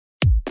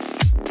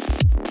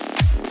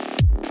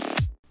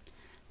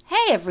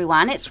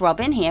everyone, it's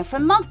Robin here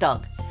from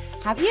MogDog.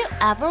 Have you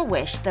ever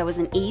wished there was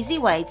an easy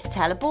way to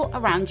teleport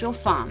around your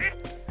farm?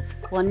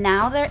 Well,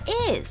 now there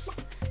is.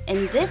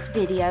 In this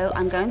video,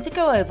 I'm going to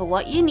go over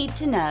what you need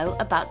to know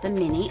about the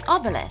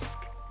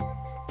Mini-Obelisk.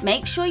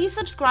 Make sure you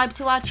subscribe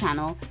to our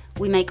channel.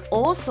 We make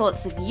all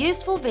sorts of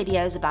useful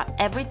videos about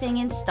everything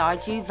in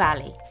Stardew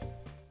Valley.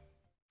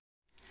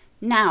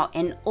 Now,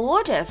 in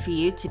order for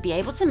you to be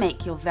able to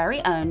make your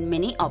very own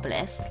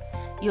Mini-Obelisk,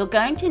 you're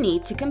going to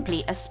need to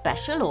complete a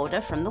special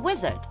order from the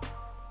wizard.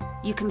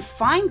 You can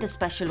find the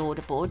special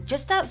order board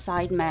just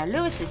outside Mayor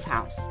Lewis's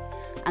house,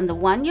 and the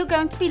one you're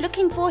going to be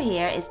looking for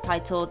here is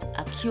titled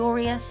A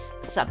Curious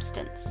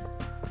Substance.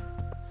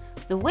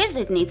 The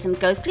wizard needs some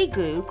ghostly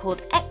goo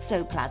called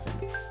ectoplasm,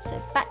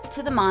 so back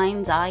to the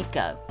mines I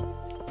go.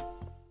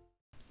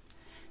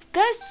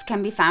 Ghosts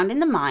can be found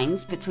in the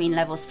mines between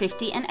levels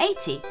 50 and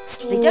 80.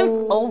 They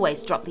don't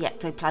always drop the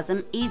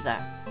ectoplasm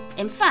either.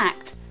 In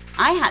fact,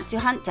 I had to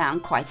hunt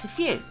down quite a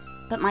few,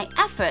 but my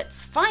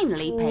efforts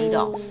finally paid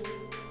off.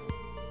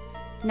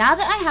 Now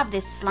that I have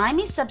this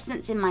slimy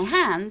substance in my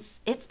hands,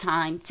 it's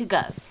time to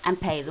go and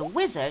pay the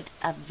wizard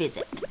a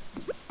visit.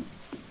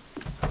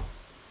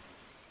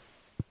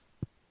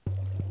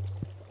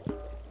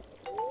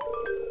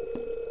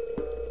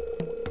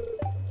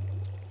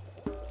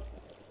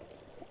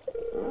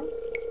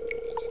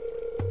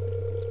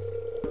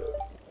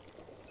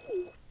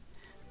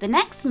 The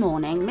next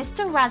morning,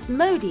 Mr.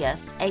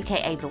 Rasmodius,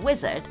 aka the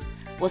wizard,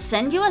 will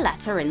send you a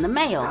letter in the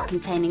mail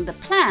containing the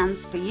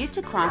plans for you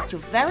to craft your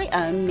very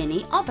own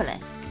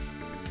Mini-Obelisk.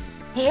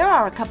 Here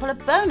are a couple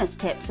of bonus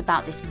tips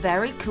about this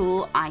very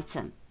cool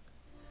item.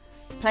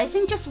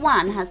 Placing just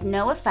one has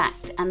no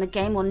effect, and the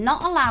game will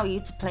not allow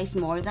you to place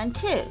more than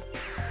two.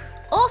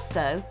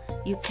 Also,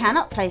 you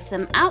cannot place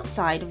them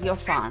outside of your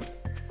farm.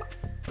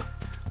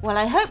 Well,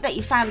 I hope that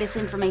you found this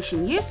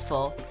information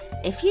useful.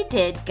 If you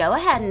did, go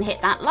ahead and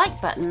hit that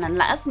like button and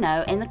let us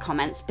know in the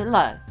comments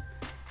below.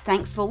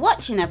 Thanks for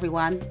watching,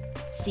 everyone.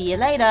 See you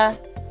later.